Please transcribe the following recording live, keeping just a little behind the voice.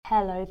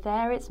Hello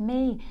there, it's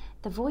me,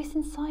 the voice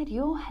inside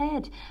your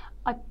head.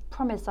 I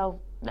promise I'll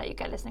let you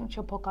get listening to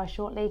your podcast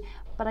shortly,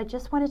 but I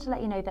just wanted to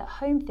let you know that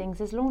Home Things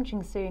is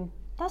launching soon.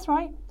 That's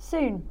right,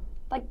 soon.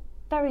 Like,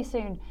 very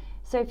soon.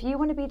 So if you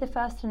want to be the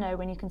first to know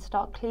when you can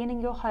start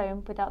cleaning your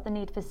home without the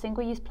need for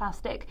single-use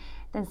plastic,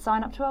 then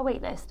sign up to our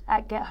waitlist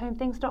at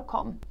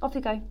gethomethings.com. Off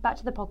you go, back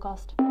to the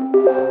podcast.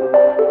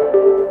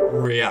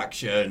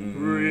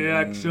 Reaction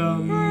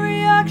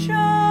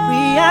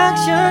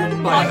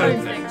by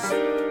Home Things.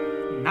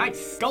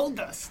 Nice. Gold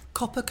dust.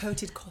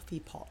 Copper-coated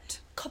coffee pot.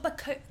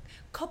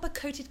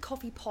 Copper-coated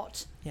coffee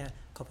pot. Yeah,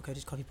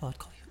 copper-coated coffee pot.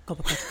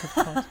 Copper-coated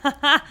coffee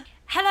pot.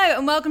 Hello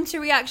and welcome to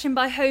Reaction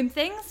by Home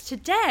Things.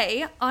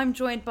 Today I'm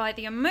joined by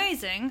the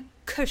amazing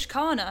Kush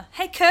Khanna.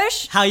 Hey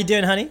Kush. How you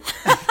doing, honey?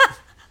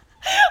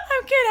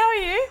 I'm good, how are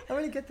you? I'm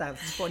really good, thanks.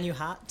 Just bought a new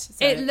hat.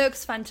 So It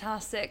looks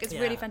fantastic. It's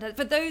really Yeah. fantastic.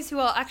 For those who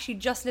are actually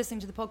just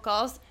listening to the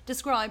podcast,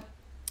 describe.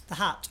 the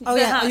hat. Oh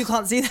The yeah, hat. Oh, you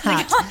can't see the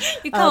hat.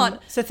 You can't.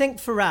 So think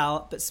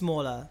Pharrell, but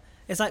smaller.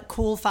 It's like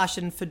cool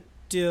fashion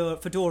fedora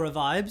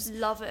vibes.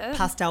 Love it.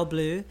 Pastel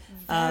blue.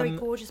 Very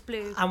gorgeous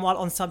blue. And while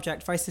on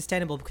subject, very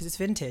sustainable because it's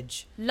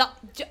vintage.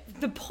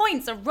 The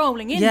points are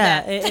rolling in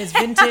Yeah, there. it is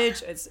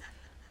vintage. It's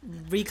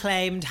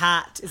reclaimed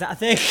hat. Is that a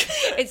thing?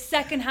 It's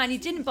secondhand. You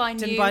didn't buy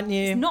new.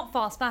 It's not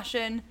fast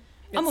fashion.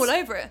 I'm all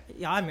over it.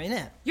 Yeah, I'm in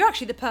it. You're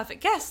actually the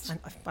perfect guest.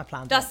 I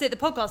planned That's it. The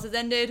podcast has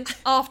ended.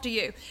 After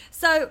you.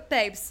 So,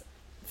 babes,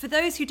 for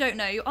those who don't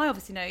know you, I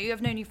obviously know you.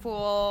 I've known you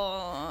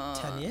for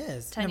 10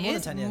 years. 10 No, years. more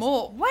than 10 years.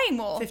 More. Way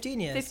more. 15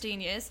 years.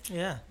 15 years.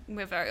 Yeah.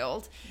 We're very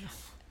old.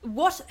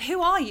 Who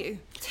are you?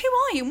 Who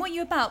are you and what are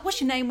you about?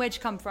 What's your name? Where'd you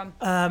come from?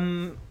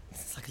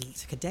 It's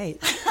like a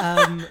date.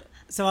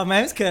 So my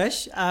name's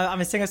Kush.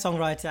 I'm a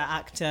singer-songwriter,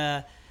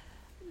 actor.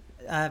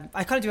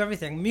 I kind of do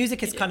everything.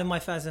 Music is kind of my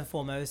first and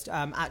foremost.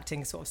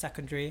 Acting sort of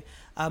secondary.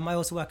 I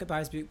also work at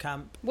Barry's Boot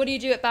Camp. What do you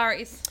do at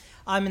Barry's?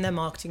 I'm in their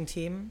marketing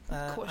team.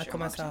 Of course I you're call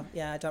myself,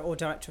 marketing. or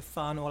director of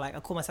fun, or like I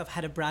call myself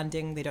head of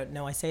branding. They don't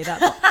know I say that,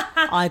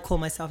 but I call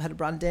myself head of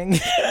branding.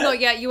 Not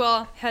yet. You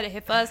are heard it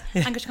here first.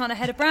 And Kush Khanna,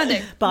 head of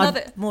branding. But Love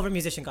I'm it. more of a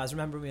musician, guys.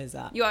 Remember me as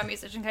that. You are a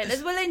musician. Okay,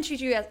 we'll introduce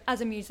you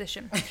as a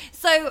musician.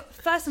 So,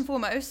 first and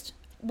foremost,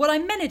 what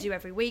I'm meant to do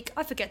every week,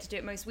 I forget to do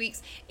it most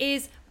weeks,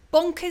 is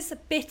bonkers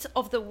bit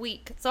of the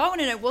week. So I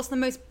want to know what's the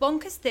most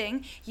bonkers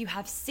thing you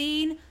have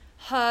seen,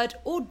 heard,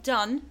 or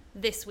done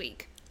this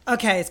week.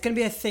 Okay, it's going to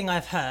be a thing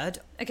I've heard.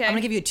 Okay. I'm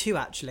going to give you two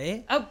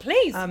actually. Oh,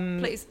 please,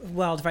 please.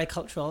 World, very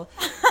cultural.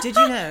 Did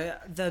you know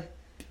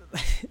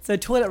so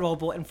toilet roll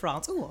bought in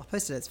France? Oh, I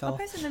posted it. It's fell. I'll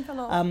post it and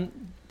fell off.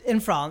 In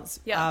France,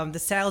 Yeah. the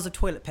sales of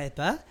toilet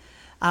paper,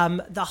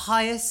 the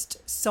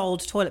highest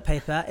sold toilet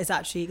paper is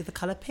actually the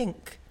colour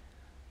pink.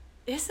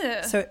 Is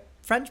it? So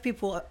French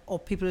people or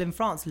people in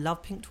France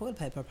love pink toilet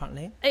paper,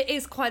 apparently. It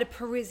is quite a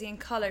Parisian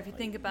colour if you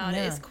think about it.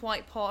 Yeah. It's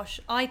quite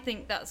posh. I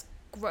think that's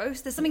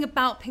gross. There's something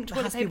about pink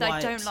toilet paper that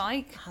I don't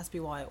like. It has to be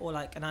white, or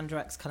like an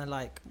Andrex kind of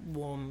like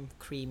warm,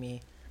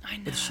 creamy, I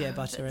know. with shea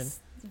butter in. It's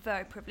a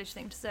very privileged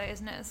thing to say,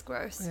 isn't it? It's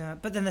gross. Yeah,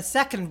 but then the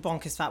second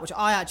bonkers fact, which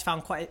I actually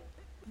found quite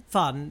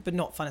fun, but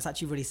not fun, it's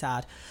actually really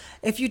sad.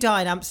 If you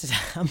die in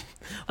Amsterdam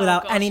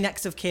without gosh. any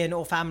next of kin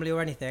or family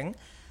or anything,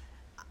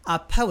 a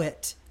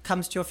poet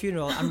comes to your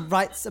funeral and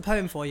writes a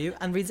poem for you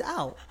and reads it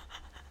out.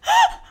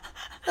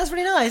 That's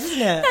really nice,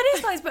 isn't it? That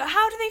is nice, but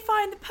how do they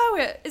find the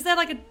poet? Is there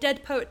like a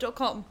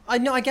deadpoet.com? I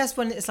know. I guess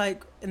when it's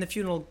like in the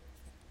funeral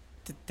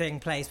thing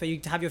place where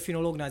you have your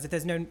funeral organised, if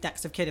there's no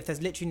next of kin, if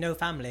there's literally no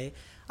family,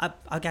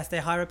 I guess they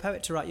hire a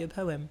poet to write you a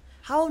poem.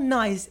 How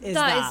nice is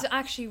that? That is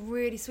actually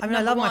really sweet. I mean, I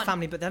love my Number one,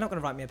 family, but they're not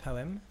going to write me a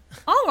poem.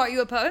 I'll write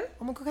you a poem.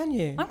 Oh my god, can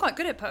you? I'm quite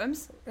good at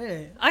poems.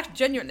 Really? I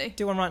genuinely.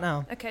 Do one right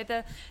now. Okay,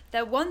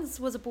 there once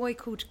was a boy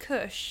called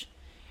Kush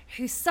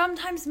who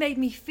sometimes made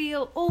me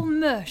feel all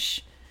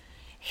mush.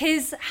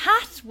 His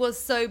hat was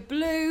so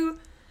blue.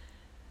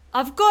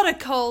 I've got a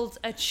cold,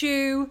 a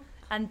chew,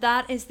 and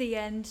that is the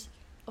end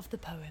of the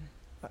poem.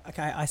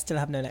 Okay, I still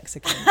have no next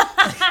of kin.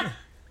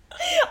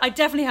 I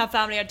definitely have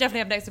family. I definitely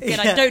have next of kin.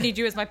 Yeah. I don't need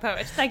you as my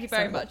poet. Thank you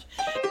very much.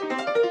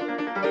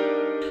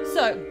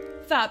 So,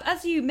 Fab,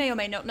 as you may or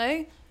may not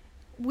know,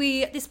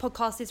 this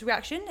podcast is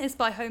Reaction. It's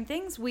by Home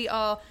Things. We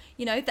are,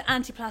 the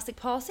anti-plastic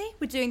party.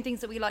 We're doing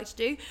things that we like to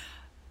do.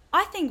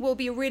 I think what will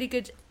be a really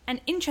good and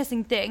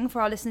interesting thing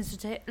for our listeners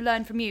to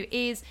learn from you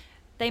is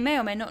they may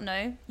or may not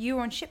know you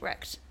were on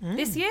Shipwrecked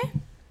this year,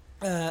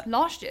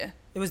 last year.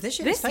 It was this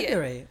year. This It's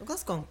February. Oh,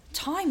 that's gone.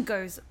 Time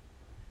goes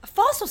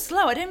fast or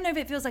slow. I don't know if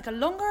it feels like a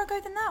longer ago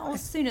than that or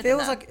sooner than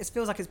that. It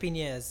feels like it's been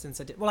years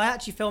since I did. Well, I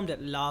actually filmed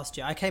it last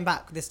year. I came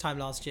back this time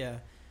last year,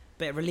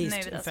 but it released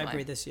Maybe in that's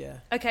February why. this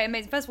year. Okay,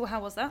 amazing. First of all,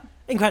 how was that?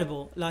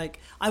 Incredible. Like,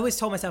 I always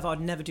told myself I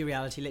would never do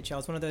reality. Literally, I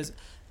was one of those.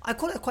 I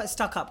call it quite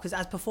stuck up because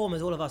as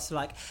performers, all of us are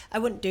like, I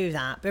wouldn't do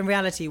that. But in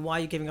reality, why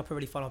are you giving up a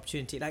really fun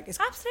opportunity? Like, it's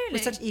Absolutely.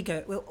 With such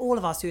ego. Well, all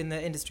of us who in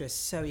the industry are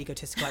so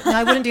egotistical. Like, no,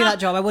 I wouldn't do that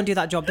job. I wouldn't do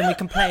that job. Then we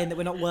complain that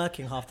we're not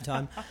working half the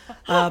time.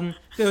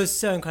 It was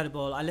so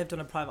incredible. I lived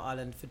on a private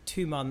island for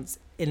 2 months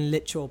in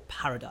literal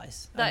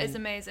paradise. That is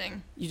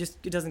amazing.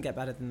 It doesn't get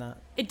better than that.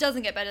 It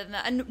doesn't get better than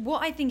that. And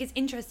what I think is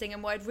interesting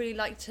and what I'd really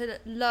like to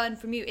learn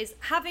from you is,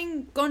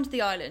 having gone to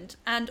the island,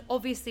 and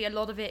obviously a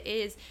lot of it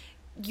is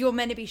you're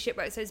meant to be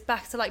shipwrecked, so it's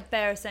back to like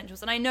bare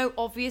essentials. And I know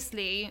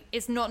obviously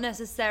it's not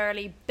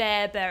necessarily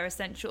bare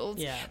essentials,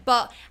 Yeah.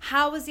 but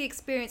how was the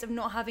experience of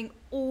not having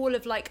all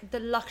of like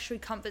the luxury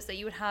comforts that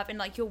you would have in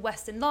like your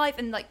Western life,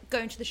 and like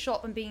going to the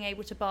shop and being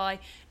able to buy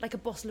like a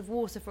bottle of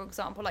water, for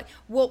example? Like,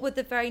 what were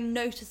the very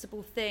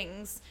noticeable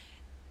things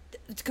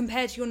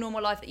compared to your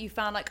normal life that you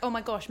found like, oh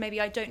my gosh,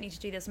 maybe I don't need to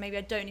do this, maybe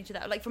I don't need to do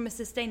that, like from a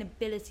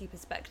sustainability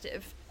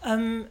perspective?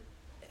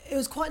 It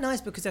was quite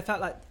nice because I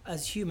felt like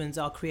as humans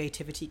our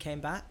creativity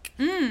came back,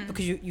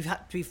 because you've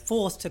had to be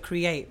forced to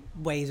create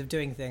ways of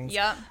doing things.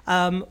 Yeah.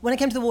 When it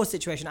came to the water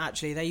situation,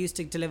 actually they used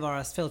to deliver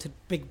us filtered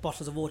big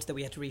bottles of water that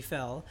we had to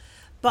refill,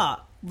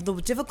 but the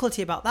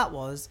difficulty about that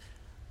was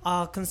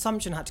our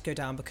consumption had to go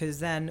down, because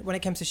then when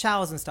it came to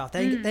showers and stuff,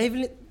 they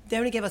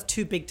only gave us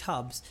 2 big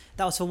tubs.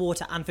 That was for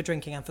water and for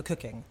drinking and for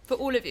cooking. For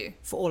all of you?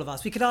 For all of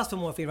us. We could ask for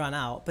more if we ran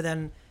out, but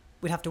then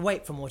we'd have to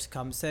wait for more to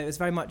come. So it was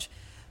very much,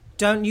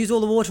 don't use all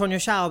the water on your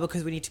shower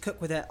because we need to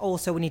cook with it.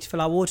 Also, we need to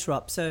fill our water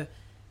up. So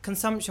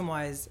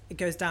consumption-wise, it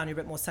goes down. You're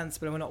a bit more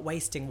sensible and we're not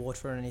wasting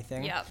water or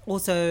anything. Yeah.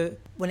 Also,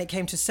 when it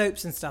came to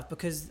soaps and stuff,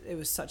 because it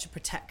was such a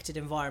protected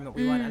environment,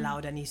 we weren't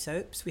allowed any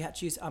soaps. We had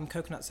to use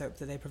coconut soap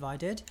that they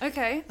provided.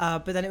 Okay.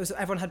 But then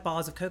everyone had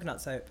bars of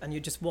coconut soap, and you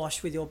just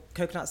wash with your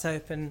coconut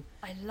soap, and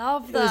I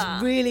love it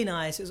that. was really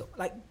nice. It was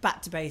like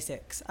back to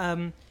basics.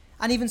 And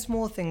even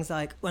small things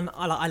like when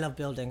I love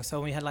building, so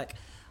when we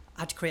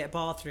had to create a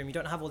bathroom, you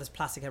don't have all this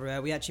plastic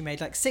everywhere. We actually made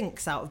like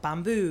sinks out of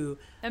bamboo.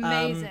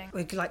 Amazing.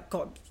 We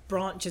got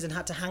branches and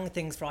had to hang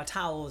things for our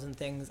towels and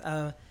things.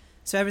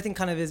 So everything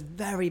kind of is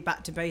very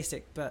back to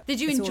basic. But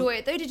did you enjoy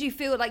it though? Did you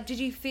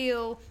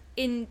feel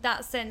in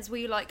that sense, were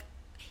you like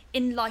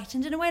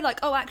enlightened in a way, like,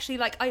 oh, actually,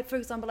 like, for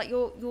example, like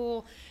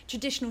your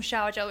traditional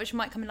shower gel, which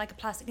might come in like a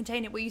plastic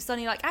container, where you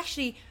suddenly like,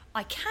 actually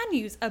I can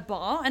use a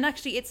bar, and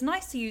actually it's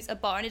nice to use a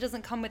bar and it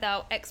doesn't come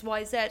without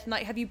XYZ? And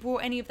like, have you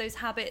brought any of those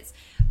habits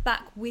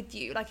back with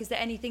you? Like, is there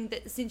anything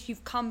that since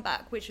you've come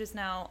back, which was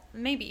now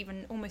maybe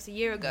even almost a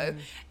year ago,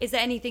 is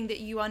there anything that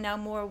you are now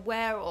more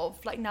aware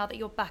of, like now that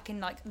you're back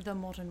in like the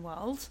modern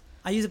world?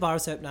 I use a bar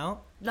of soap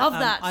now. Love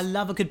that. I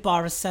love a good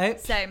bar of soap.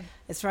 Same.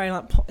 It's very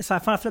like, I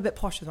feel a bit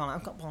posh as well.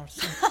 I've got bar of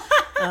soap.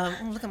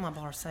 Look at my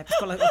bar of soap. It's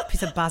got like a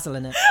piece of basil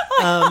in it.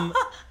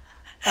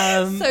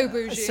 So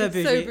bougie. So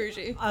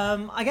bougie.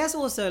 I guess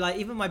also like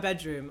even my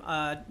bedroom,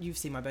 you've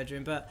seen my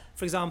bedroom, but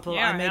for example,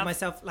 I made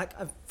myself like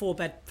a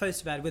 4-bed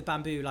poster bed with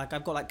bamboo. Like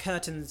I've got like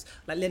curtains,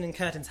 like linen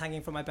curtains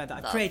hanging from my bed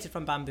that I've created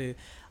from bamboo.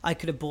 I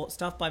could have bought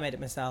stuff, but I made it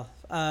myself.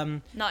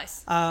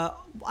 Nice.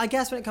 I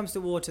guess when it comes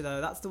to water though,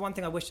 that's the one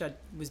thing I wish I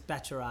was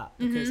better at,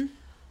 because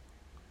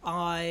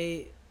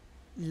I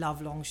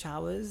love long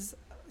showers.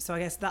 So I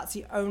guess that's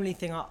the only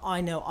thing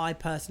I know I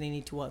personally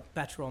need to work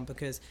better on,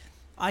 because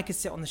I could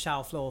sit on the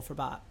shower floor for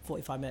about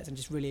 45 minutes and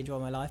just really enjoy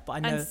my life. But I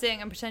know, and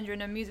sing and pretend you're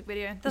in a music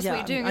video. That's what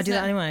you're doing. I do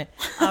that anyway.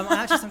 I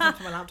actually sometimes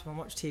put my laptop and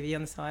watch TV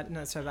on the side.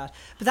 No, it's so bad.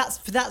 But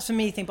that's for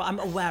me thing. But I'm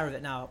aware of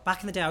it now.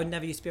 Back in the day, I would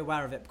never used to be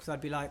aware of it, because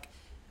I'd be like,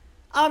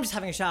 oh, I'm just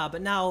having a shower.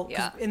 But now,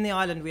 'cause in the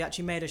island, we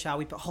actually made a shower.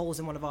 We put holes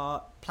in one of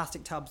our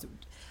plastic tubs,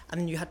 and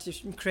then you had to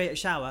create a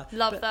shower.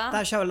 Love that.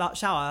 That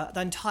shower,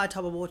 the entire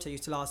tub of water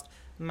used to last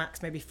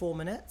max maybe 4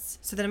 minutes.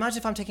 So then imagine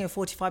if I'm taking a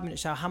 45-minute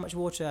shower, how much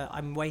water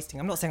I'm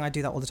wasting. I'm not saying I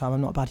do that all the time. I'm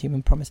not a bad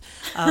human, promise.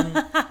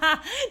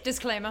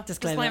 Disclaimer.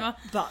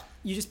 But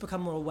you just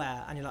become more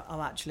aware, and you're like,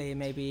 oh, actually,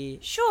 maybe.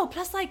 Sure.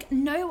 Plus, like,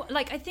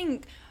 I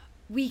think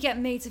we get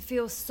made to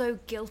feel so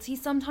guilty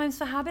sometimes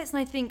for habits, and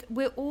I think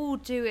we're all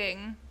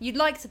you'd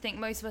like to think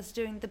most of us are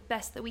doing the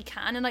best that we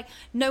can, and like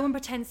no one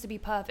pretends to be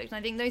perfect, and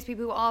I think those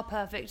people who are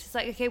perfect, it's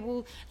like, okay,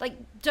 well, like,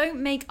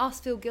 don't make us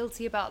feel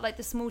guilty about like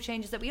the small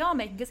changes that we are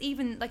making, because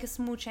even like a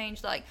small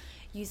change like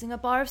using a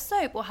bar of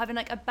soap or having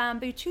like a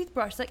bamboo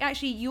toothbrush, like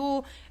actually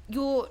you're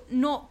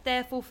not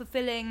therefore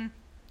fulfilling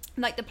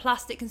like the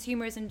plastic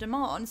consumerism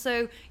demand,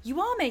 so you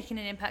are making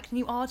an impact and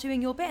you are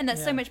doing your bit, and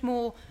that's so much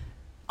more.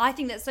 I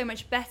think that's so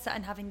much better,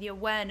 and having the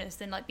awareness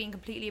than like being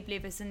completely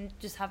oblivious and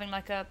just having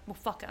like a, well,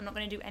 fuck it, I'm not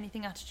going to do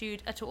anything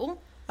attitude at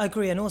all. I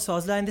agree. And also I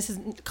was learning, this is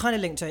kind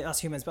of linked to us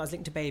humans, but I was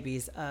linked to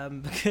babies,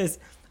 because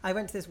I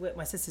went to this with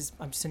my sister's,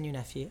 I'm just a new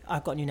nephew.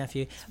 I've got a new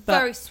nephew. But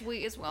very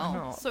sweet as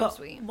well. So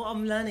sweet. What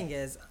I'm learning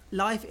is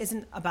life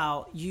isn't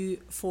about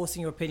you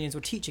forcing your opinions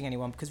or teaching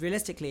anyone, because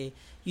realistically,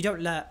 you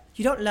don't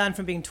learn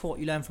from being taught,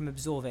 you learn from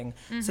absorbing.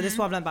 So this is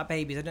what I've learned about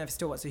babies. I don't know if it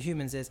still works with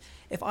humans, is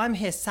if I'm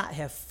sat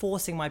here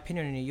forcing my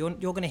opinion on you,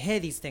 you're going to hear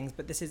these things,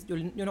 but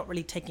you're not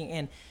really taking it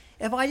in.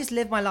 If I just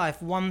live my life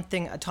one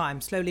thing at a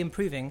time, slowly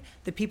improving,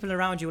 the people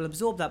around you will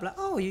absorb that. Like,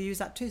 oh, you use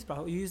that toothbrush,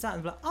 or you use that,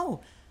 and be like, oh,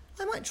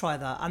 I might try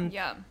that. And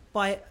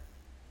by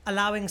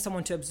allowing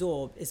someone to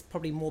absorb is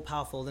probably more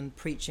powerful than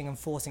preaching and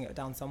forcing it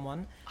down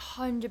someone.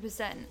 100%.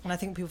 And I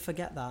think people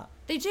forget that.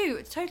 They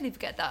do totally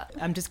forget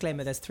that.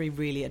 Disclaimer, there's 3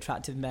 really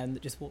attractive men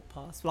that just walked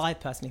past. Well, I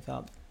personally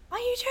felt. Are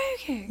you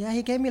joking? Yeah,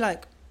 he gave me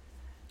like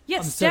Yeah,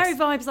 I'm Stereo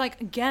Vibes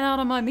like, get out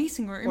of my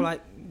meeting room. Or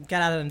like,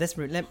 get out of this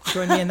room.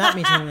 Join me in that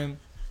meeting room.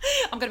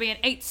 I'm going to be in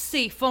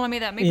 8C. Follow me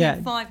there. Maybe Yeah.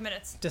 in 5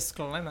 minutes.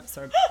 Disclaimer,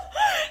 sorry.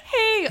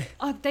 Hey,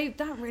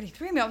 that really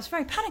threw me. I was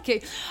very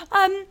panicky.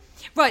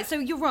 Right, so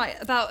you're right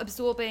about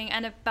absorbing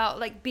and about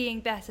like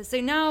being better.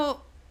 So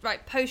now,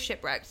 right, post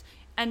Shipwrecked,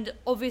 and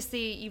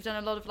obviously you've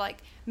done a lot of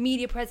like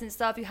media presence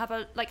stuff. You have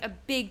a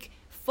big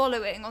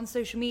following on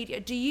social media.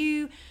 Do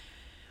you?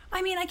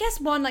 I mean, I guess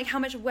one, like how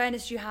much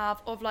awareness do you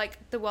have of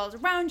like the world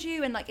around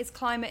you, and like is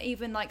climate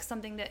even like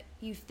something that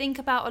you think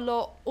about a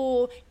lot,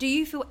 or do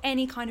you feel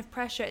any kind of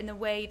pressure in the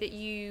way that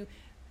you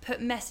put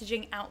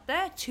messaging out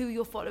there to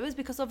your followers?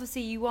 Because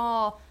obviously you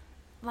are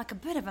like a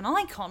bit of an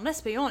icon,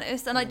 let's be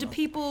honest. And like, do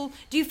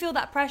you feel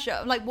that pressure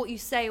of like what you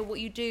say or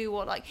what you do,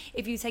 or like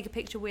if you take a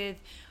picture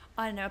with,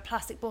 I don't know, a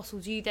plastic bottle,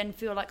 do you then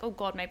feel like, oh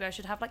God, maybe I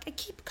should have like a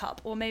keep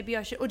cup, or maybe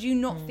I should, or do you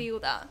not feel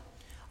that?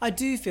 I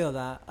do feel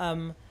that.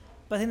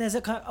 But I think there's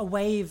a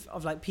wave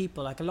of like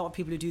people, like a lot of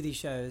people who do these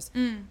shows.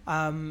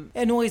 It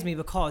annoys me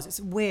because it's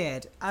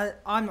weird.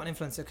 I'm not an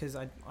influencer because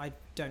I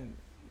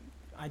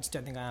just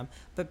don't think I am.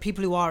 But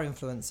people who are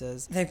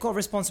influencers, they've got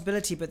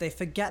responsibility, but they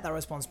forget that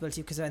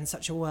responsibility because they're in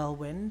such a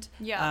whirlwind.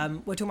 Yeah.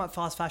 We're talking about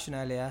fast fashion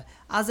earlier.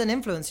 As an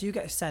influencer, you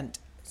get sent,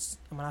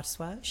 am I allowed to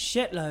swear?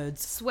 Shitloads.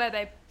 Swear,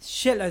 babe.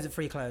 Shitloads of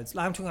free clothes.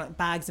 Like I'm talking like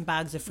bags and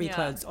bags of free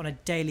clothes on a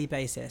daily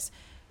basis.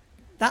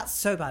 That's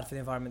so bad for the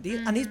environment.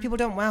 And these people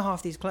don't wear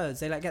half these clothes.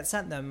 They like get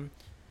sent them,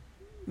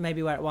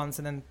 maybe wear it once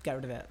and then get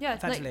rid of it. Yeah,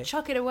 like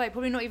chuck it away.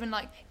 Probably not even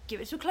like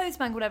give it to a clothes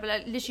bank or whatever.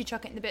 Like literally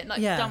chuck it in the bin.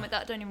 Like done with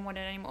that. Don't even want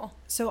it anymore.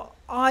 So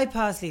I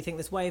personally think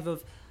this wave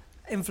of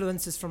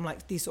influencers from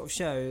like these sort of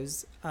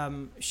shows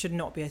should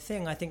not be a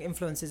thing. I think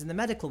influencers in the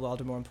medical world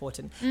are more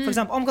important. For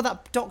example, I've got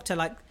that doctor,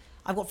 like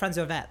I've got friends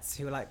who are vets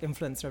who are like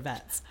influencer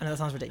vets. I know that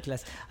sounds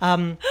ridiculous.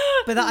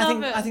 But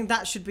that, I think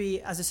that should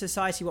be, as a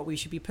society, what we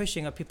should be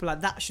pushing are people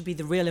like that should be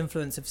the real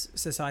influence of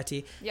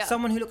society. Yeah.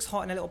 Someone who looks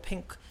hot in a little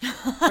pink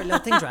little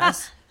thing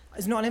dress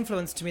is not an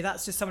influence to me.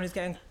 That's just someone who's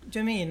getting, do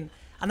you know what I mean?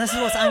 And this is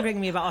what's angering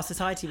me about our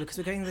society, because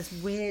we're going this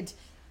weird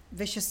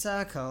vicious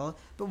circle,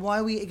 but why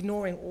are we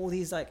ignoring all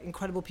these like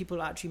incredible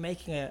people actually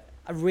making a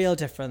real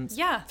difference?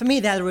 Yeah. For me,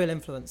 they're the real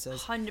influencers.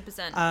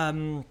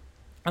 100%.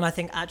 And I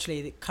think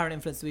actually the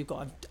current influencers we've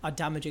got are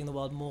damaging the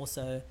world more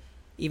so,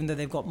 even though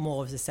they've got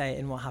more of a say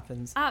in what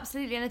happens.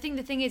 Absolutely. And I think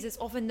the thing is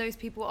often those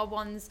people are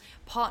ones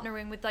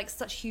partnering with like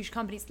such huge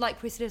companies like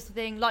Pretty Little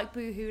Thing, like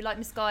Boohoo, like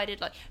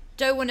Misguided. Like,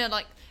 don't want to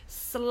like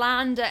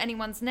slander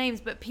anyone's names,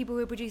 but people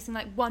who are producing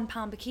like £1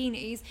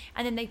 bikinis,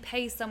 and then they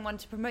pay someone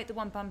to promote the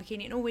 £1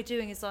 bikini, and all we're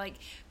doing is like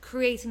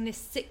creating this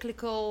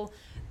cyclical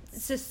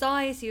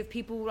society of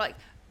people like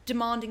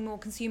demanding more,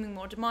 consuming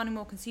more, demanding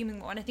more, consuming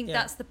more. And I think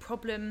that's the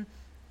problem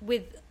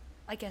with,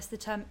 I guess, the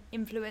term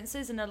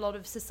influencers in a lot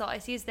of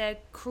societies. They're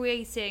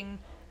paid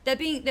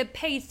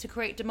to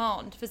create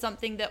demand for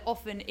something that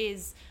often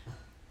is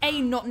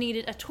A, not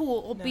needed at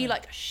all, or B,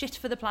 like shit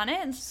for the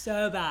planet.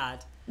 So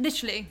bad.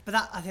 Literally.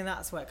 But I think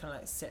that's where it kind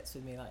of like sits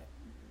with me, like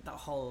that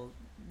whole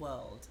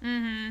world.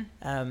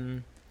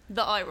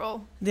 The eye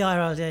roll. The eye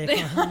roll,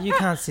 yeah. You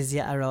can't see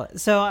the eye roll.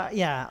 So,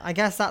 I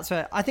guess that's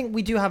where I think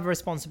we do have a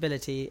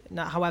responsibility.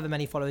 Now, however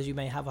many followers you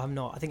may have or have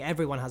not, I think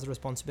everyone has a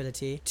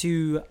responsibility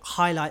to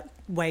highlight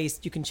ways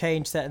you can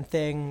change certain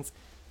things,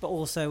 but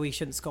also we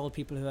shouldn't scold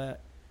people who are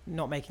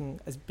not making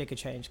as big a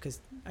change, because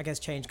I guess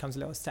change comes a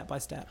little step by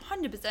step.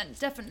 100%,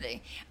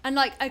 definitely. And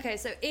like, okay,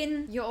 so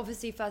you're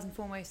obviously first and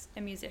foremost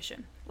a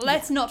musician.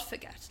 Let's not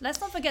forget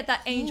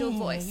that angel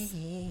voice.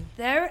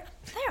 There,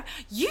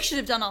 you should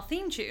have done our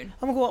theme tune.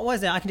 Oh my god, what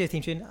is it? I can do a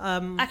theme tune.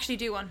 Actually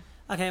do one.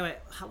 Okay, wait.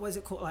 What is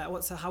it called? Like,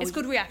 it's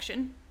called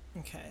Reaction.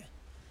 Okay.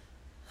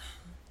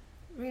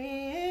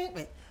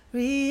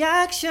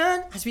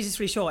 Reaction. It should be just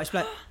really short.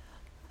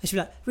 It should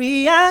be like,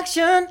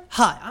 reaction.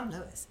 Hi, I'm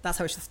Lois. That's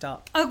how it should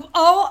start.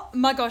 Oh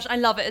my gosh, I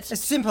love it.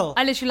 It's simple.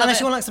 I literally love Unless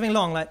it. you want like something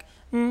long, like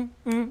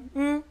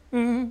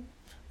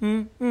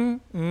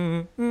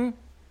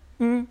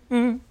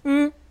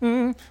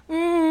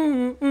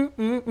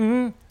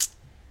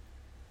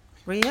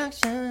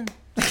reaction.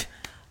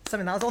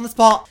 Something that was on the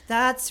spot.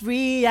 That's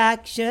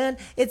reaction.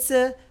 It's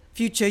a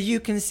future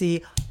you can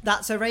see.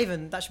 That's so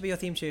Raven. That should be your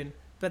theme tune.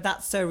 But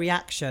that's so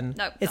reaction.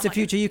 No, it's a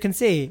future you can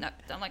see. No,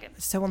 don't like it.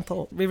 It's so on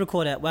thought.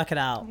 Re-record it. Work it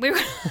out.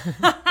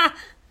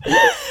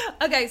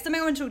 Okay, something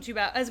I want to talk to you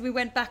about as we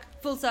went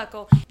back full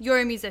circle.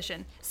 You're a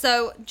musician.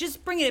 So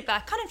just bringing it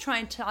back, kind of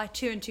trying to tie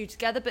two and two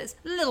together, but it's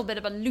a little bit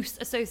of a loose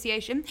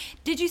association.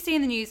 Did you see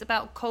in the news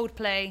about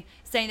Coldplay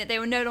saying that they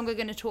were no longer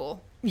going to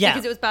tour? Yeah.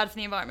 Because it was bad for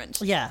the environment?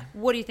 Yeah.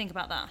 What do you think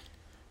about that?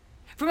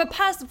 From a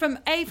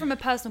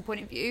personal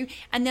point of view,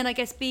 and then I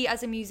guess B,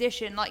 as a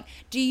musician, like,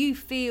 do you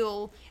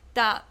feel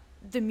that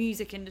the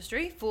music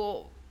industry,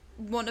 for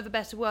want of a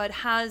better word,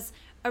 has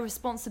a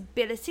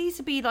responsibility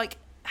to be like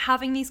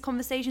having these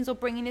conversations or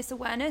bringing this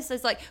awareness?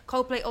 There's like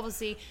Coldplay,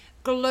 obviously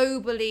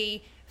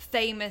globally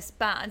famous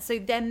band, so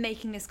them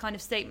making this kind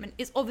of statement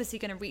is obviously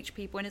going to reach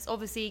people and it's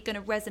obviously going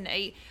to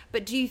resonate.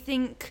 But do you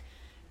think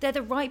they're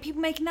the right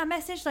people making that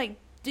message? Like,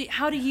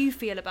 how do you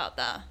feel about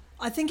that?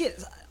 I think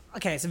it's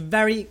okay, it's a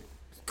very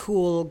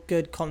cool,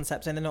 good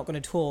concept, and they're not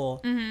going to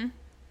tour. Mm-hmm.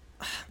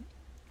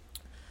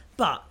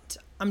 But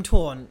I'm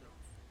torn.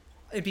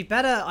 It'd be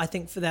better, I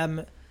think, for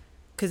them,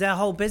 because their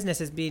whole business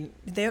has been.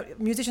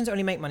 Musicians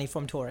only make money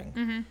from touring,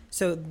 Mm-hmm.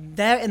 so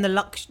they're in the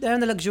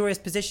luxurious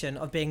position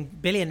of being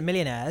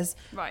millionaires,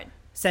 Right.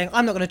 saying,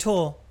 I'm not going to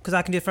tour because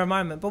I can do it for a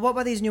moment. But what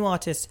about these new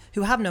artists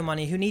who have no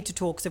money, who need to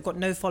tour because they've got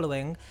no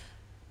following?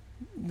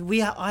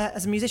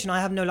 As a musician,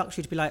 I have no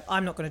luxury to be like,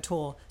 I'm not going to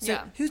tour. So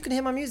Yeah. who's going to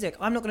hear my music?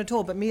 I'm not going to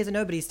tour, but me as a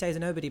nobody stays a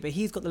nobody. But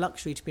he's got the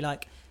luxury to be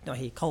like, not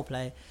he,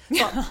 Coldplay.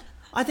 But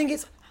I think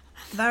it's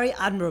very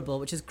admirable,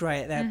 which is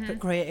great. They're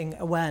creating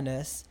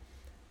awareness.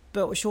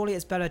 But surely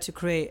it's better to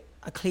create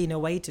a cleaner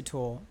way to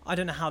tour. I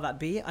don't know how that'd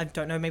be. I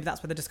don't know. Maybe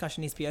that's where the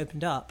discussion needs to be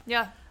opened up.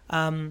 Yeah.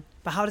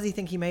 But how does he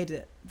think he made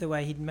it the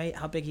way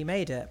how big he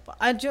made it? But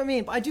do you know what I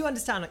mean? But I do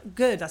understand, like,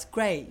 good, that's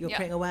great. You're Yeah.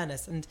 creating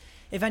awareness. And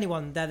if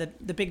anyone, they're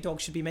the big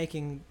dogs should be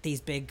making these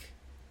big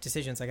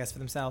decisions, I guess, for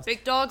themselves.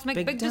 Big dogs make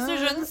big dogs.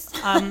 decisions.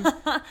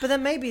 But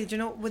then maybe, do you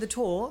know, with a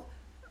tour,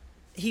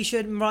 he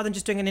should, rather than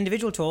just doing an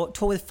individual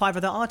tour with 5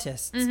 other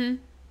artists.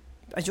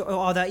 Mm-hmm. Or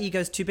are their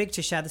egos too big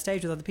to share the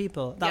stage with other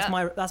people?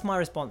 That's my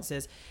response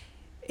is,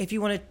 if you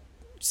want to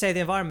save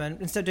the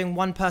environment, instead of doing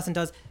one person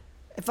does,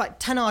 if like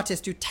 10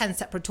 artists do 10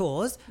 separate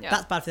tours,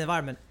 that's bad for the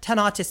environment. 10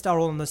 artists are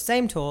all on the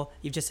same tour,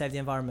 you've just saved the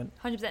environment.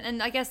 100%.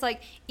 And I guess,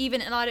 like,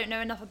 and I don't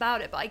know enough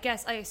about it, but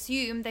I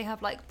assume they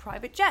have, like,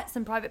 private jets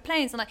and private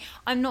planes. And, like,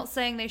 I'm not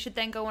saying they should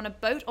then go on a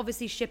boat.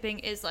 Obviously, shipping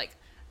is, like,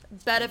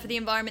 better for the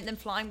environment than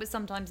flying, but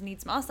sometimes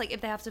needs must. Like,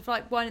 if they have to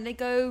fly, why don't they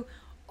go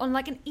on,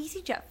 like, an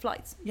EasyJet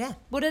flight? Yeah.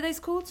 What are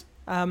those called?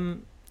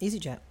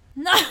 EasyJet.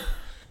 No.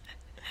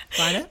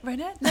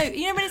 Ryanair? No,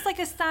 you know when it's like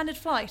a standard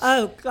flight?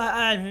 Oh,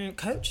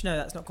 Coach? No,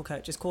 that's not called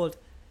Coach. It's called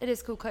It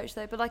is called Coach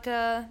though, but like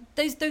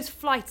those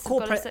flights.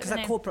 corporate, because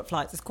they're corporate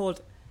flights. It's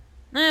called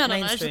No, let's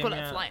just mainstream, call it a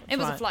yeah, flight. It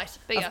was a flight,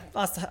 but yeah.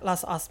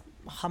 Us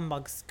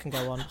humbugs can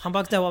go on.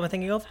 Humbugs know what I'm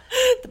thinking of?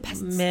 The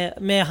peasants.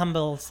 Mere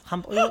humbles.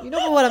 You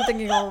know what I'm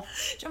thinking of?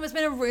 John, it's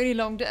been a really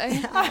long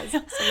day. It's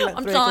like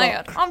I'm 3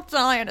 tired. o'clock. I'm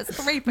tired.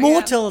 It's 3 p.m.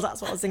 Mortals,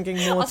 that's what I was thinking,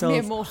 Us mortals.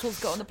 mere mortals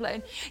got on the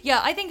plane.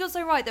 Yeah, I think you're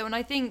so right though, and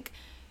I think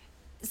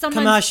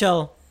sometimes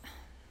Commercial.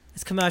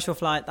 It's commercial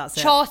flight, that's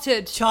it.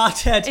 chartered.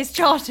 Chartered. It's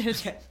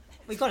chartered.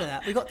 We got it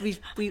there.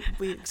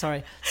 We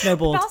sorry.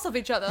 Snowboard. Bounce off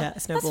each other. Yeah,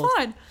 That's snowballed.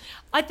 fine.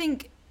 I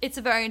think it's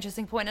a very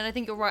interesting point, and I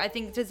think you're right. I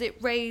think, does it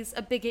raise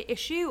a bigger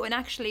issue? And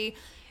actually,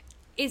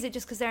 is it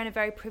just because they're in a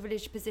very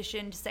privileged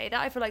position to say that?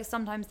 I feel like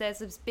sometimes there's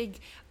this big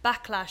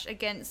backlash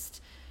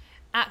against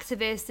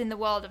activists in the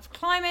world of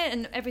climate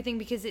and everything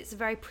because it's a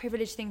very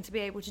privileged thing to be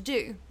able to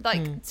do.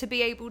 Like, to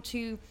be able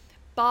to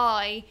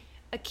buy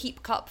a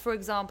Keep cup, for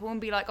example, and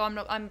be like, oh,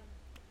 I'm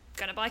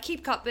going to buy a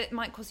Keep cup, but it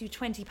might cost you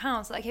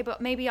 £20. Like, okay, but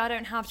maybe I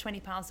don't have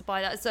 £20 to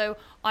buy that, so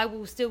I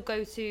will still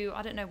go to,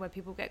 I don't know where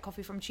people get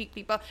coffee from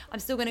cheaply, but I'm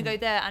still going to go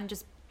there and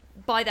just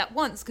buy that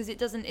once, because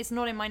it's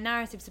not in my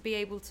narrative to be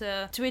able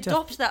to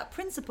adopt that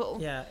principle.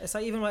 Yeah, it's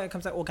like, even when it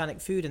comes to like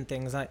organic food and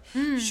things, like,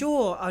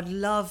 sure, I'd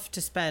love to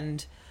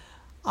spend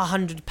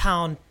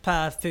 £100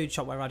 per food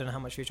shop, where I don't know how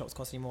much food shops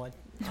cost anymore.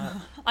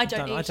 I do,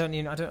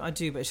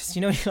 but it's just,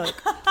 you know, like,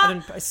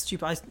 it's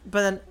stupid.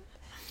 But then,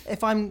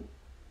 if I'm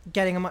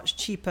getting a much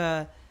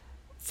cheaper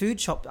food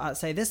shop at,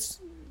 say, this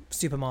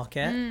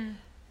supermarket,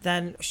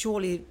 then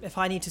surely, if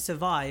I need to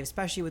survive,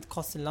 especially with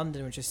costs in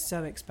London, which is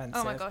so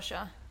expensive. Oh my gosh,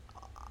 yeah.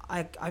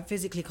 I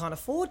physically can't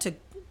afford to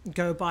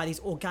go buy these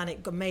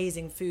organic,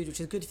 amazing food, which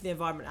is good for the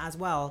environment as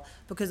well,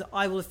 because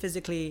I will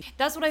physically...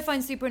 That's what I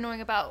find super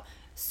annoying about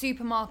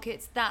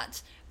supermarkets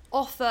that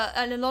offer,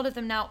 and a lot of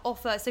them now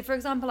offer, so for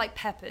example, like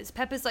peppers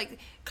like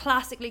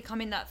classically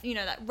come in that, you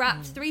know, that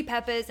wrapped 3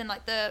 peppers and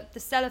like the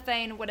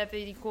cellophane or whatever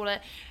you call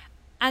it,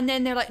 and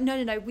then they're like,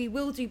 no, we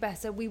will do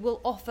better, we will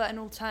offer an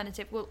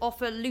alternative, we'll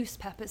offer loose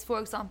peppers, for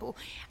example.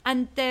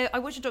 And I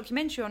watched a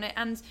documentary on it,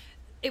 and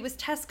it was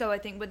Tesco, I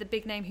think, were the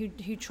big name who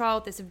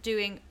trialled this, of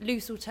doing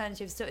loose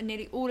alternatives to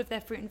nearly all of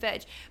their fruit and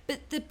veg,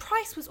 but the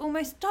price was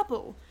almost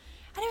double.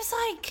 And it was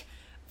like,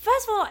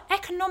 first of all,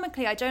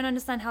 economically, I don't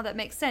understand how that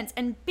makes sense.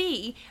 And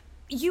B,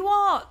 you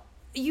are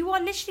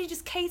literally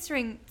just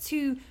catering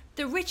to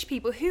the rich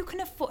people who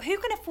can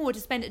afford to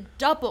spend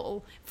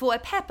double for a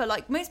pepper.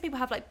 Like, most people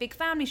have like big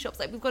family shops.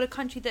 Like, we've got a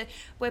country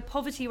where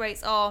poverty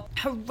rates are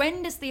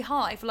horrendously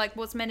high for like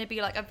what's meant to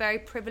be like a very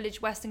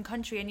privileged Western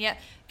country, and yet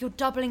you're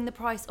doubling the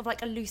price of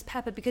like a loose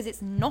pepper because it's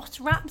not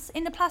wrapped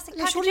in the plastic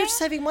packaging. Surely you're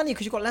saving money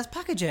because you've got less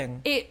packaging.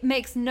 It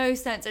makes no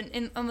sense.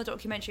 And on the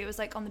documentary, it was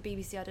like on the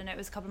BBC, I don't know, it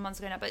was a couple of months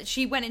ago now, but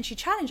she went and she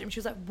challenged him. She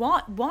was like,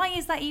 why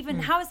is that even,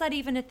 how is that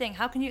even a thing?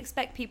 How can you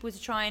expect people to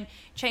try and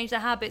change their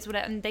habits,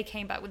 whatever? And they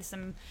came back with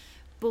some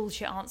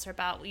bullshit answer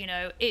about, you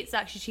know, it's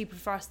actually cheaper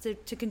for us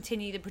to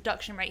continue the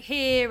production rate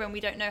here, and we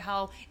don't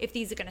know if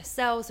these are going to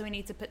sell, so we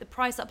need to put the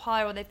price up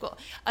higher, or they've got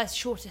a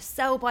shorter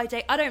sell by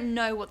date. I don't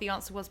know what the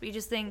answer was, but you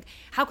just think,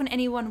 how can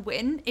anyone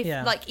win if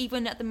like,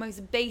 even at the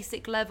most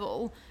basic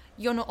level,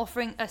 you're not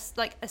offering us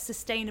like a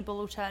sustainable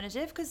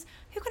alternative? Because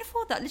who can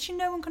afford that? Literally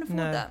no one can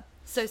afford that.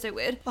 So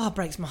weird. Oh, it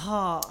breaks my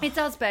heart. It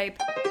does, babe.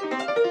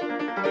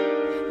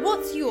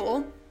 What's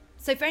your...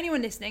 So for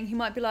anyone listening who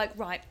might be like,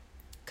 right,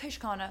 Coach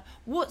Kana,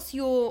 what's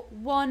your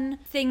one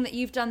thing that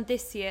you've done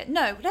this year?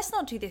 No, let's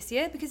not do this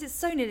year because it's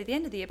so nearly the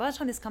end of the year. By the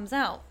time this comes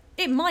out,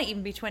 it might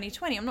even be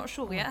 2020. I'm not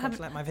sure yet. That's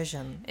like my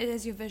vision. It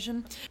is your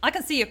vision. I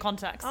can see your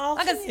contacts. Oh,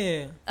 I can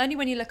you? Only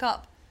when you look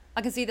up,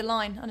 I can see the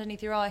line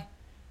underneath your eye.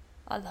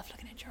 I love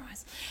looking at your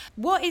eyes.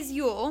 What is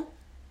your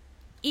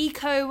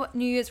eco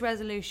New Year's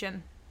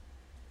resolution?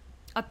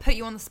 I put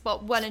you on the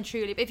spot well and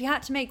truly, but if you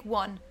had to make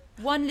one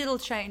little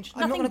change,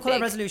 I'm not nothing going to call it a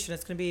big. resolution.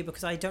 It's going to be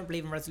because I don't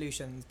believe in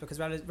resolutions, because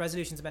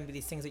resolutions are meant to be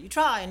these things that you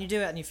try and you do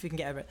it and you can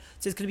get over it.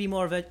 So it's going to be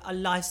more of a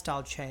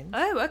lifestyle change.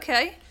 Oh,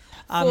 okay.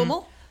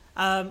 Formal.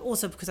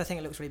 Also because I think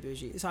it looks really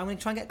bougie. So I'm going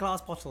to try and get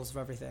glass bottles of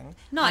everything.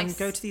 Nice. And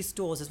go to these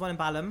stores. There's one in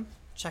Balham.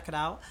 Check it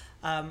out.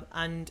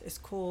 And it's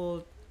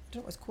called... I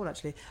don't know what it's called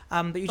actually.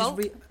 But you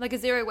Bulk? just... Like a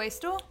zero waste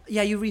store?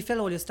 Yeah, you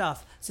refill all your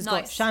stuff. So it's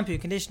got Nice. shampoo,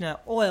 conditioner,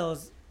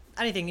 oils,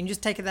 anything. You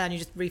just take it there and you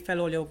just refill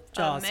all your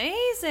jars.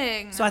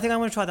 Amazing. So I think I'm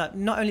going to try that,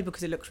 not only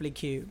because it looks really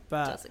cute,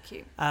 but Does it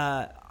cute?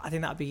 I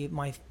think that would be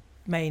my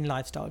main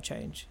lifestyle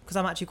change, because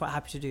I'm actually quite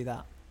happy to do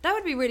that. That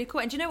would be really cool.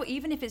 And do you know what?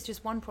 Even if it's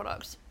just one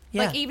product,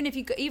 Yeah. like even if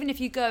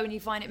you go and you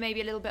find it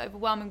maybe a little bit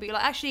overwhelming, but you're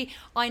like, actually,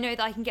 I know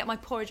that I can get my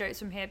porridge oats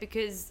from here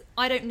because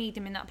I don't need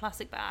them in that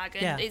plastic bag,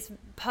 and Yeah. it's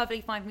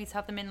perfectly fine for me to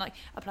have them in like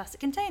a plastic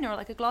container or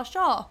like a glass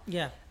jar.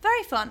 Yeah.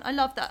 Very fun. I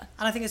love that.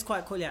 And I think it's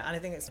quite cool, yeah. And I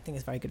think it's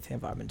very good for the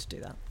environment to do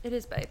that. It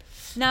is, babe.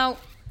 Now,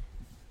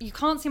 you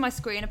can't see my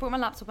screen. I brought my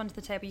laptop onto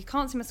the table. You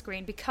can't see my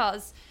screen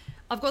because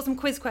I've got some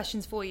quiz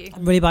questions for you.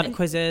 I'm really bad at And-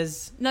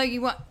 quizzes. No,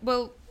 you won't.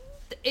 Well,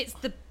 it's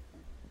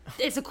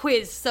a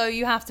quiz, so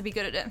you have to be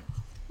good at it.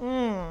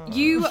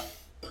 You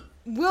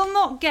will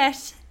not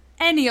get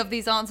any of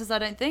these answers, I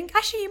don't think.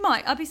 Actually, you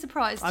might. I'd be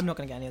surprised. I'm not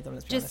going to get any of them,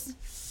 let's be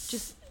honest.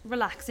 Just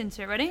relax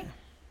into it. Ready?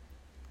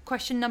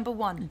 Question number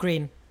 1.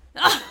 Green.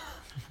 Am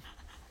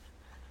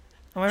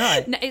I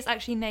right? No, it's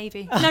actually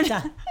navy. No,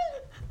 no.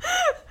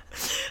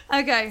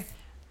 Okay.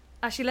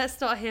 Actually, let's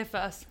start here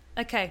first.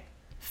 Okay.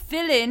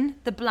 Fill in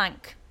the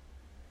blank.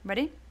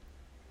 Ready?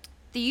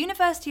 The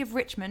University of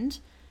Richmond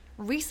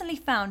recently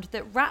found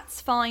that rats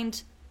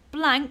find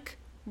blank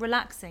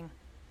relaxing.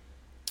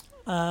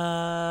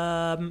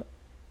 Can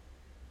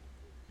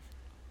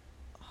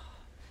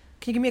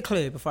you give me a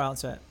clue before I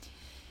answer it?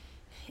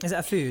 Is it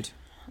a food?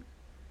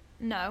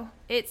 No,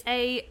 it's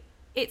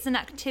an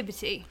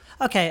activity.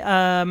 Okay,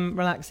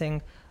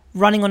 relaxing.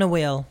 Running on a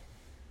wheel.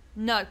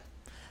 No,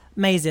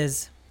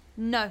 Mazes.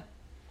 no.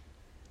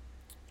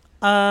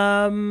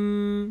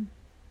 Rolling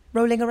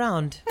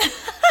around.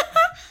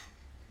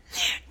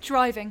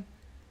 Driving.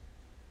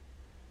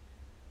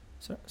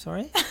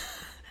 Sorry?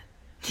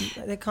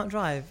 They can't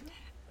drive.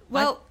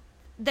 Well,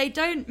 they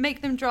don't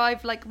make them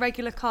drive like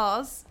regular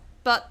cars,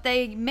 but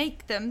they made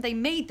them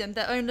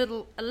their own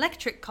little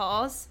electric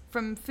cars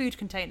from food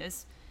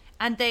containers.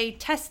 And they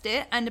test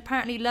it, and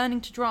apparently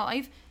learning to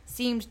drive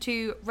seemed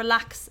to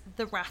relax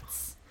the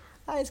rats.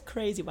 That is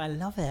crazy, but I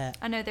love it.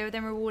 I know, they were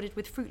then rewarded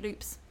with Fruit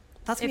Loops.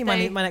 That's going If to be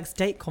they- my next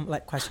date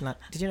question. Like,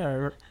 did you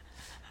know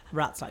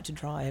rats like to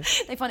drive?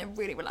 They find it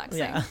really relaxing.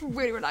 Yeah.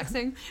 Really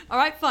relaxing. All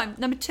right, fine.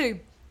 Number 2.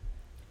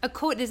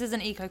 This is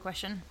an eco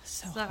question.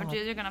 So So hard.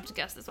 you're going to have to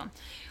guess this one.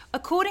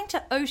 According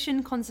to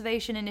Ocean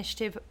Conservation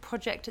Initiative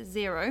Project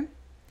Zero,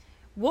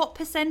 what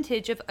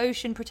percentage of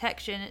ocean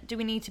protection do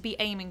we need to be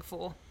aiming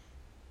for?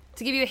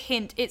 To give you a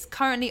hint, it's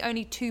currently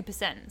only 2%.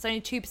 It's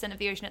only 2% of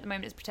the ocean at the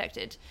moment is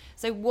protected.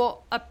 So what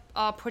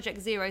are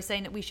Project Zero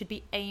saying that we should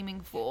be aiming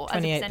for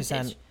as a 28%.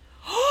 percentage?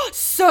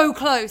 So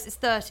close. It's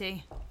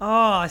 30.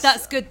 Oh,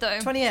 That's good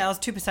though. 28. I was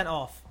 2%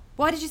 off.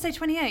 Why did you say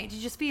 28? Did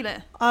you just feel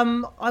it?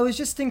 I was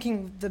just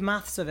thinking the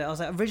maths of it. I was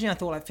like, originally I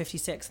thought like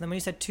 56, and then when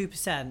you said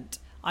 2%,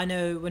 I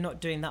know we're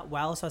not doing that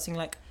well, so I was thinking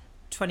like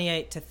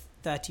 28 to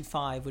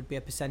 35 would be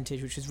a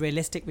percentage, which is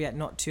realistic, but yet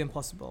not too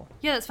impossible.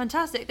 Yeah, that's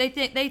fantastic. They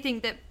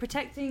think that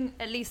protecting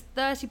at least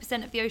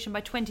 30% of the ocean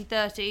by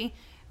 2030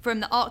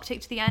 from the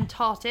Arctic to the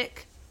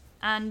Antarctic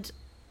and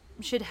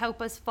should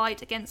help us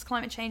fight against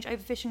climate change,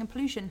 overfishing and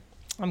pollution.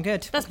 I'm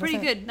good. That's pretty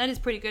good. That is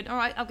pretty good. All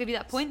right, I'll give you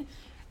that point.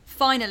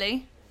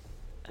 Finally,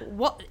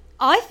 what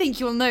I think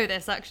you'll know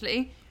this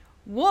actually.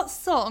 What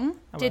song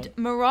did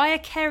Mariah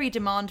Carey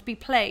demand be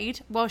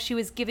played while she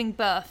was giving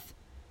birth?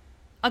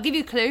 I'll give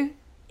you a clue.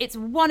 It's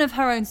one of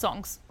her own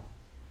songs.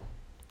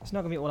 It's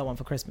not going to be All I Want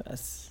for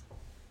Christmas,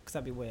 because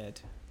that'd be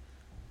weird.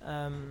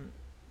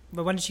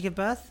 But when did she give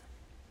birth?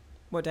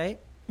 What date?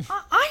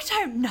 I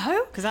don't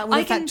know. Because that would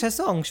affect her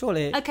song,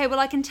 surely. Okay, well,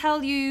 I can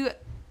tell you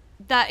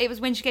that it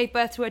was when she gave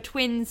birth to her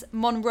twins,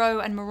 Monroe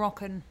and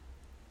Moroccan.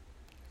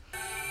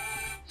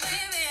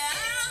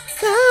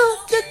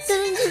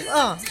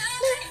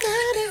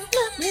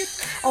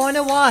 Oh, I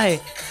know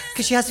why.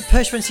 Because she has to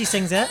push when she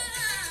sings it.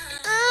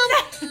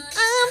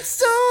 I'm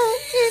so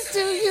into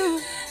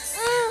you.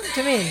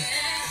 Do you mean?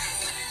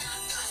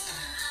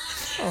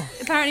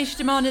 Apparently, she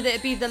demanded that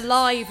it be the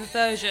live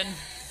version.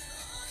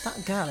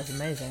 That girl is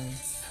amazing.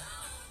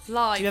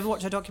 Live. Do you ever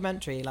watch her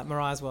documentary, like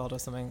Mariah's World or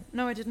something?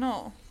 No, I did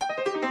not.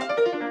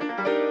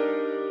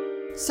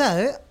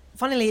 So,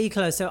 funnily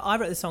close. So I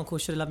wrote this song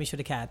called "Shoulda Loved Me,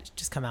 Shoulda Cared." It's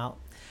just come out.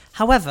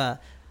 However,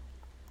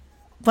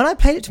 when I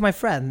played it to my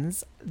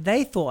friends,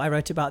 they thought I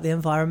wrote about the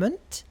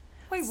environment.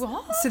 Wait,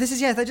 what? So this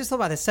is, yes, I just thought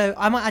about this. So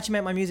I might actually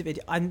make my music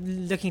video.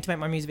 I'm looking to make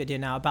my music video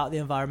now about the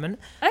environment.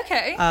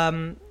 Okay.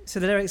 So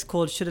the lyrics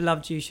called "Shoulda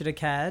Loved You, Shoulda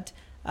Cared,"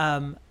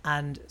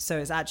 and so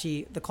it's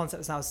actually the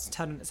concept is now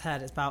turned on its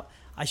head. It's about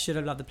I should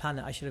have loved the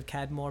planet. I should have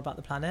cared more about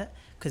the planet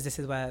because this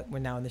is where we're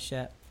now in the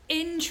shit.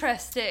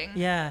 Interesting.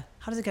 Yeah.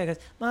 How does it go? It goes,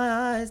 my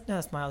eyes. No,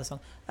 that's my other song.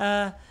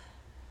 I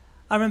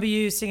remember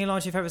you singing along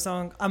to your favourite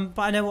song.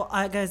 But I know what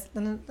it goes.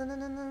 No,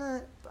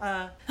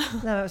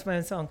 it's my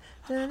own song.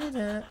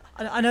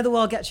 I know the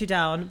world gets you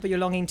down, but you're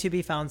longing to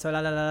be found. So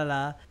la la la la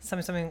la.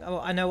 Something. Oh,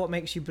 I know what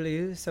makes you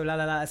blue. So la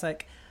la la. It's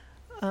like,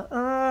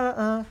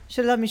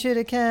 should have loved me, should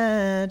have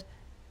cared.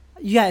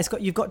 Yeah,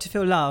 you've got to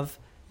feel love.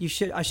 I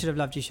should have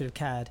loved you, should have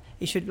cared.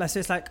 You should. So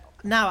it's like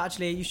now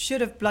actually, you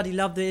should have bloody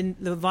loved the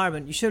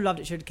environment. You should have loved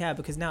it, should have cared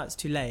because now it's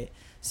too late.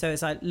 So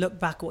it's like look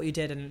back at what you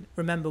did and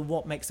remember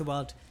what makes the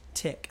world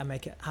tick and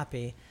make it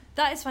happy.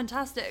 That is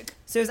fantastic.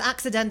 So it was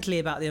accidentally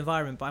about the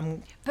environment,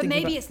 but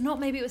maybe it's not.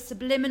 Maybe it was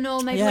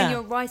subliminal. Maybe when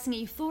you're writing it,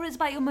 you thought it's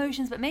about your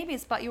emotions, but maybe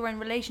it's about your own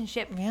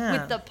relationship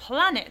with the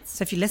planet.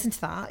 So if you listen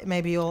to that,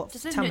 maybe you'll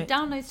just listen to it,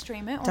 download,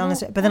 stream it.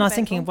 But then I was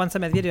thinking, once I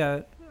made the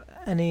video,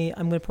 I'm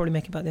going to probably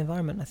make it about the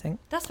environment. I think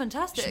that's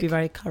fantastic. It should be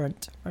very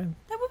current. That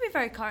would be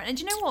very current. And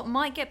do you know what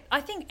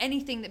I think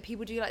anything that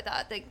people do like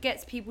that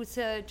gets people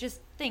to just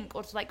think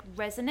or to like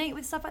resonate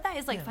with stuff like that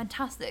is like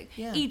fantastic.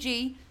 Yeah.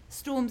 E.g.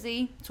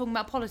 Stormzy talking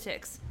about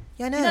politics.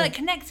 Yeah, I know. You know, like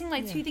connecting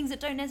like two things that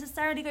don't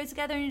necessarily go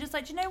together, and you're just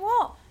like, do you know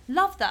what?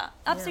 Love that.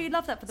 Absolutely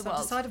love that for the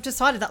world. I've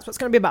decided that's what it's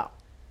going to be about.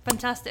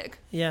 Fantastic.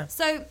 Yeah.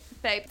 So,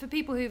 babe, for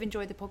people who've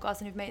enjoyed the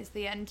podcast and who've made it to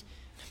the end,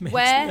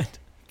 where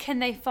can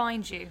they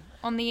find you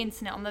on the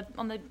internet,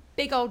 on the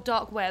big old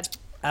dark web?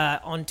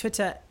 On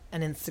Twitter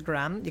and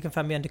Instagram, you can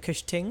find me under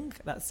Kushting.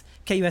 That's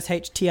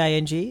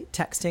Kushting.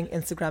 Texting,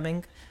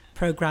 Instagramming,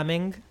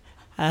 programming.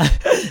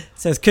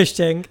 So it's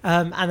Kushting.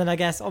 And then I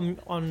guess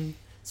on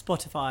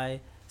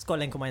Spotify, it's got a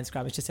link on my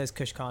Instagram. It just says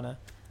Kush Kana.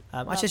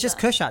 Actually, it's just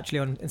Kush actually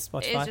on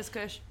Spotify. It is just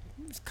Kush.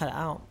 Just cut it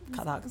out.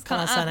 Cut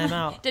that surname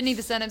out. Didn't need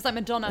the surname. It's like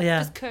Madonna. Yeah.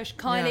 Just Kush.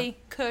 Kylie,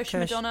 Kush,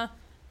 Madonna.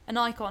 An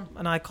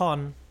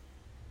icon.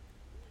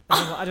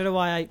 I don't know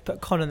why I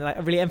put con on there. Like, I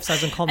really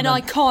emphasise on con. An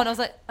icon. I was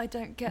like, I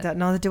don't get that.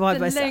 Neither do I.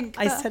 But link,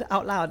 I said it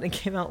out loud and it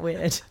came out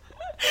weird.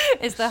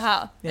 It's the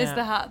hat. Yeah. It's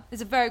the hat.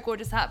 It's a very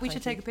gorgeous hat. We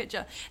should take a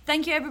picture.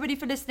 Thank you everybody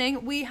for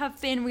listening. We have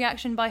been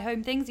Reaction by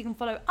Home Things. You can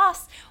follow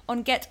us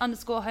on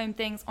get_home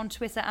things on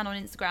Twitter and on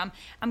Instagram.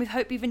 And we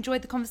hope you've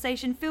enjoyed the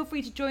conversation. Feel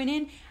free to join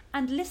in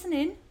and listen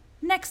in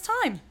next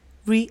time.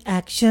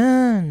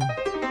 Reaction.